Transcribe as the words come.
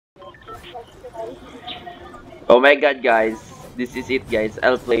Oh my god, guys. This is it, guys.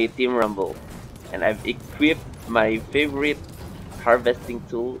 I'll play Team Rumble. And I've equipped my favorite harvesting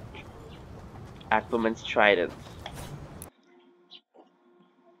tool, Aquaman's Trident.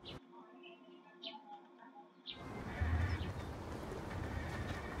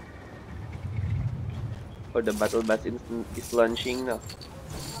 Oh, the battle bus is launching now.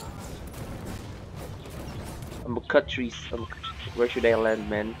 I'm gonna cut trees. Where should I land,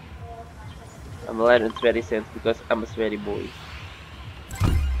 man? I'm gonna land on 20 cents because I'm a sweaty boy.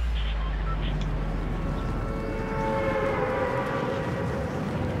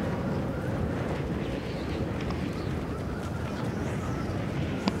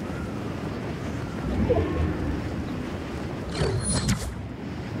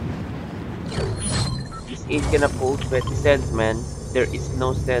 This ain't gonna pull 20 cents, man. There is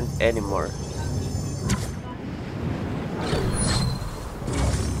no cents anymore.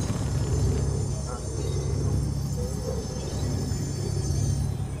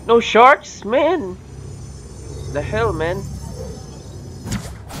 No sharks, man! The hell, man?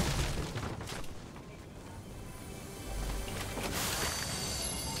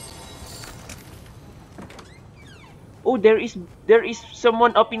 Oh, there is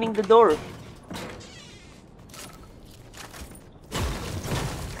someone opening the door.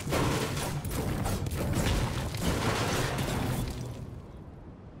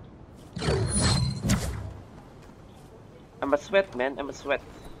 I'm a sweat, man. I'm a sweat.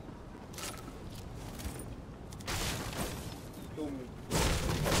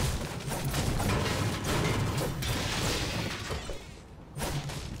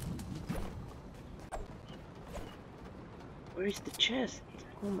 Where is the chest?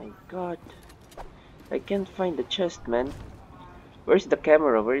 Oh my god. I can't find the chest, man. Where's the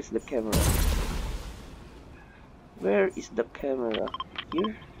camera? Where is the camera? Where is the camera?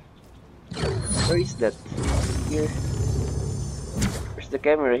 Here? Where is that? Here? Where's the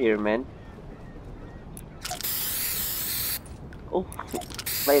camera here, man? Oh,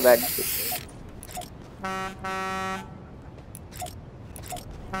 my bad.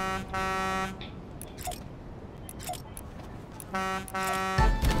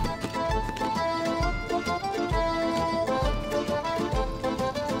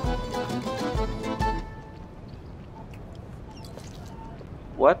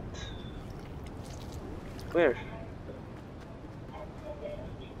 What? Where?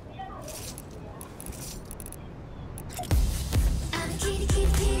 I'm a kitty, kitty,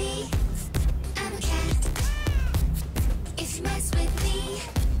 kitty. I'm a cat. If you mess with me,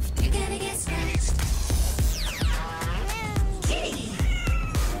 you're gonna get scratched. Kitty!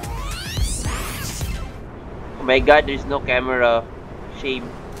 Smashed! Oh my god, there's no camera. Shame.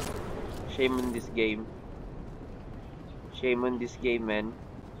 Shame on this game. Shame on this game, man.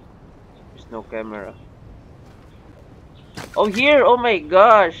 There's no camera. Oh, here! Oh my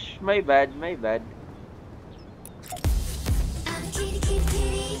gosh! My bad, my bad. I'm a kitty, kitty,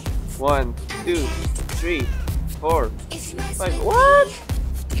 kitty. 1, 2, 3, 4, If you mess 5. with What? me,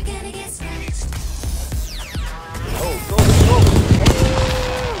 you're gonna get scratched. Oh, go, go!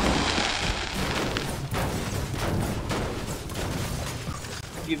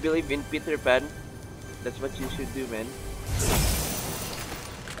 If you believe in Peter Pan, that's what you should do, man.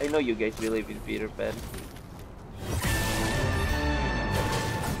 I know you guys believe in Peter Pan.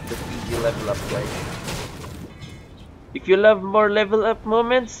 Just easy level up, guys. If you love more level up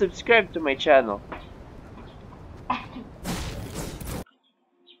moments, subscribe to my channel.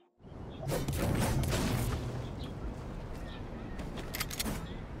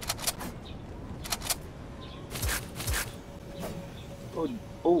 Oh,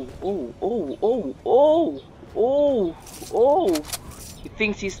 oh, oh, oh, oh, oh, oh, oh. He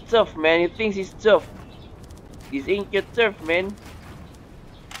thinks he's tough, man. He thinks he's tough. This ain't your turf, man.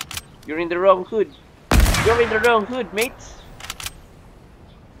 You're in the wrong hood. You're in the wrong hood, mates.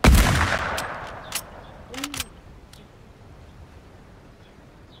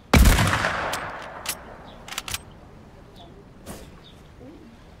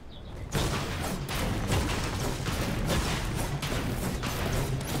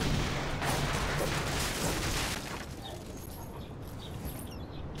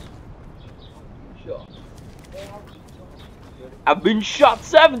 I've been shot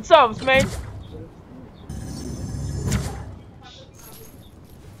 7 times, man.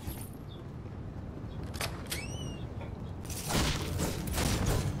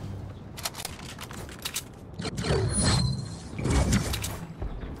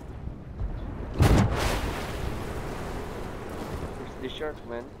 Where's the shark,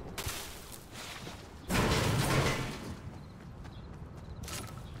 man?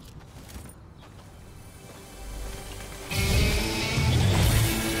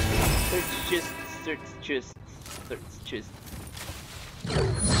 chest. Search chest.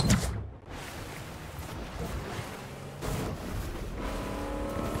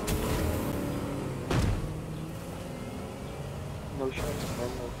 No sharks, man.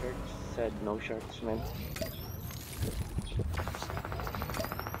 No sharks. Sad, no sharks, man.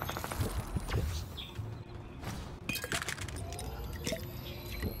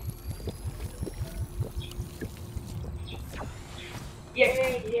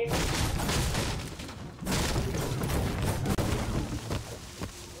 Yeah.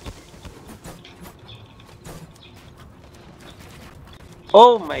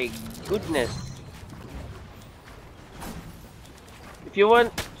 Oh my goodness. If you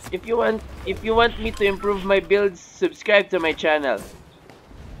want me to improve my builds, subscribe to my channel.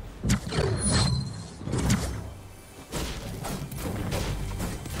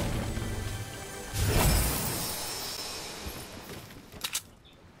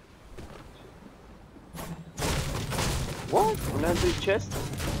 What? Another chest?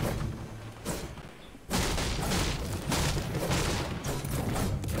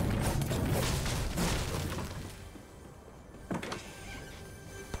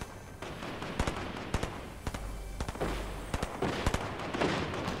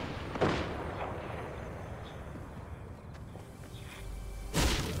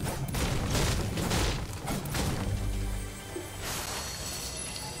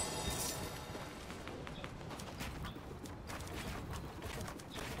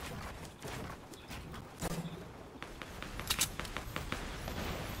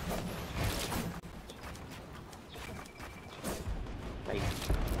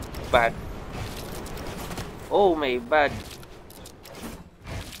 Bad. Oh my bad.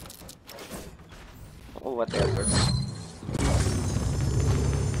 Oh whatever.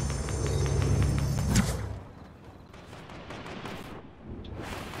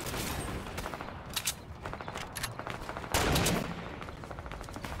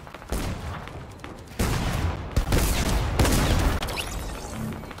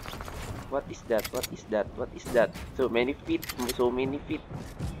 What is that? What is that? What is that? So many feet. So many feet.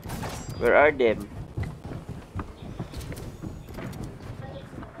 Where are them?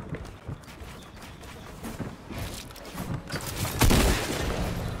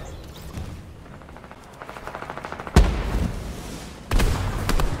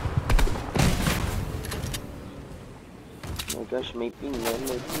 Oh my gosh, my ping, man.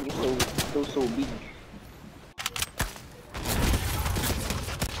 My ping is so big.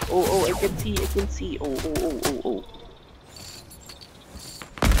 Oh, I can see. Oh.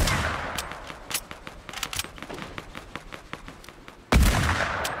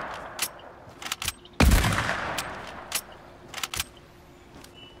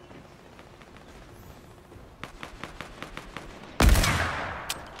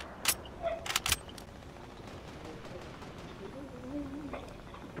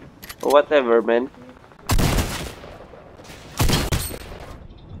 Whatever, man.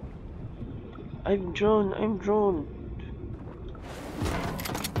 I'm drone.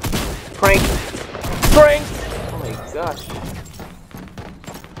 Prank! Oh my gosh.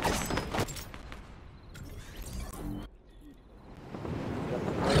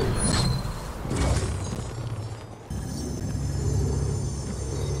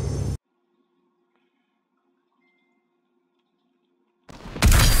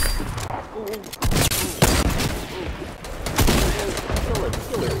 Kill him.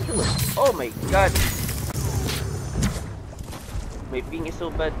 Oh my god. My ping is so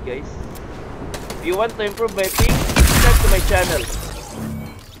bad, guys. If you want to improve my ping, subscribe to my channel.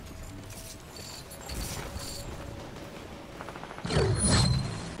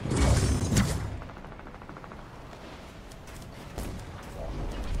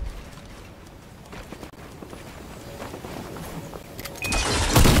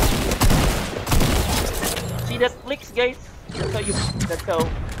 See that flicks, guys?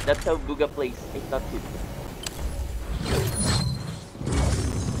 That's how Booga plays. It's not good.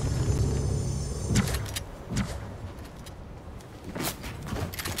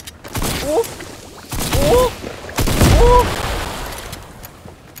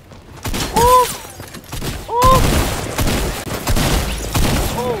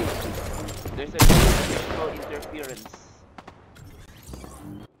 There's a additional interference.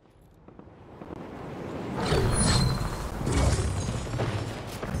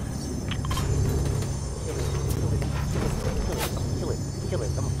 Kill it.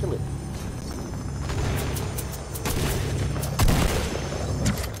 I'm gonna kill it.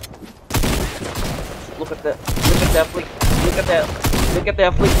 Look at that flick. Look at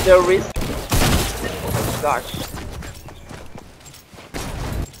that flick their wrist. Oh my gosh.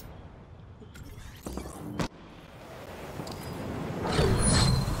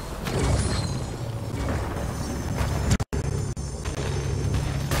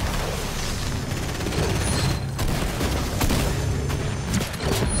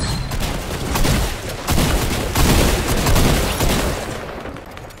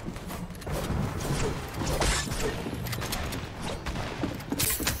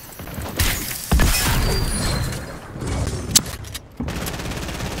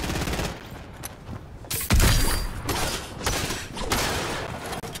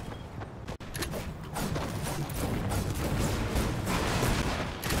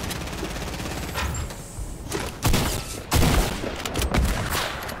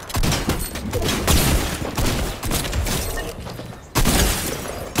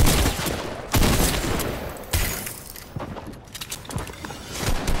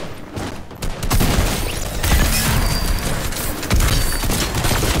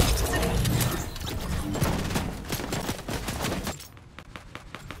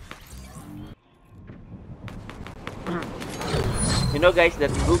 You know, guys, that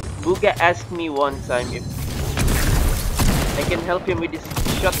Booga asked me one time if I can help him with his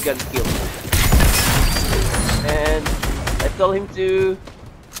shotgun kill, and I told him to,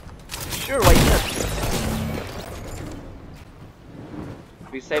 sure, why not?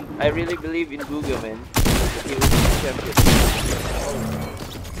 Because I really believe in Booga, man. That he will be the champion.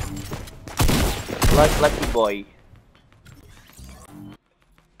 Lucky boy.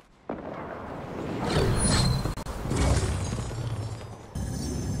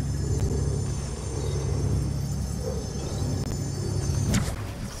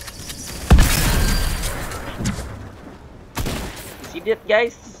 See that,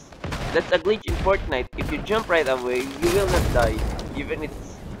 guys? That's a glitch in Fortnite. If you jump right away, you will not die, even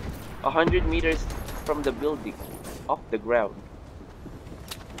it's 100 meters from the building, off the ground.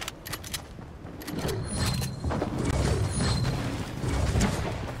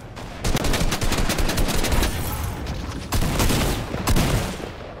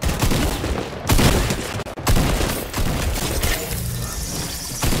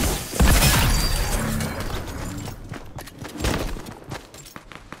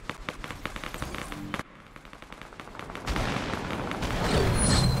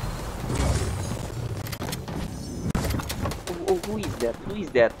 Oh, who is that? Who is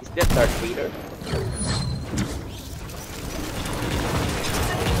that? Is that Darth Vader?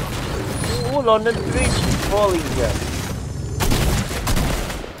 Oh, London Bridge is falling there.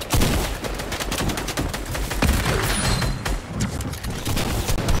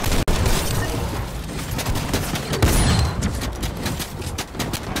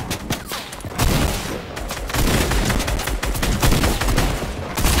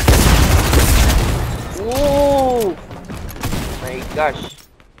 Oh my gosh.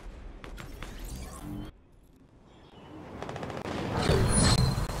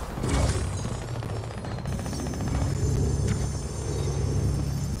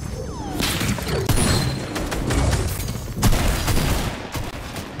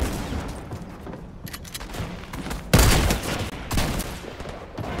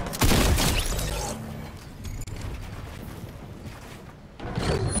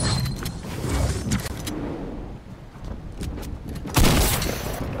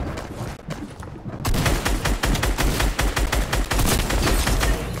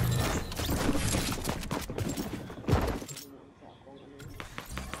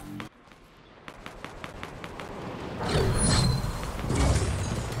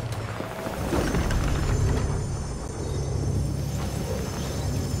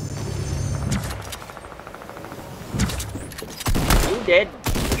 You dead.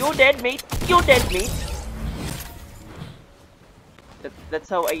 You dead, mate. You dead, mate. That's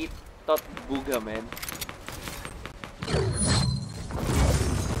how I thought Booga, man.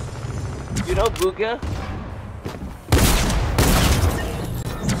 You know Booga?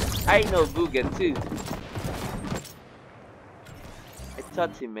 I know Booga too. I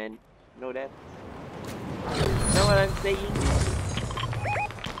taught him, man. Know that? Know what I'm saying?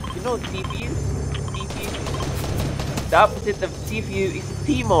 You know CPU? CPU? The opposite of CPU is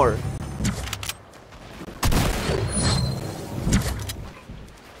Timor.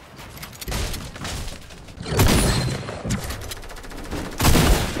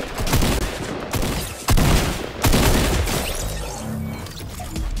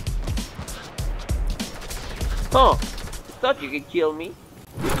 Huh, thought you could kill me.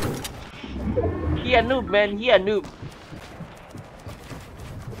 He a noob, man, he a noob.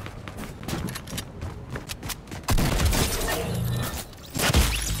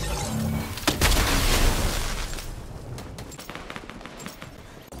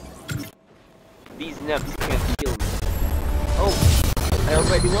 These nuts can't kill me. Oh, I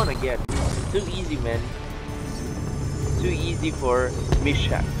already won again. Too easy, man. Too easy for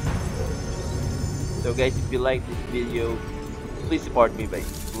mishap. So guys, if you like this video, please support me by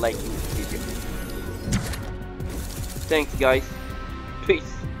liking this video. Thanks guys.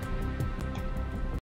 Peace.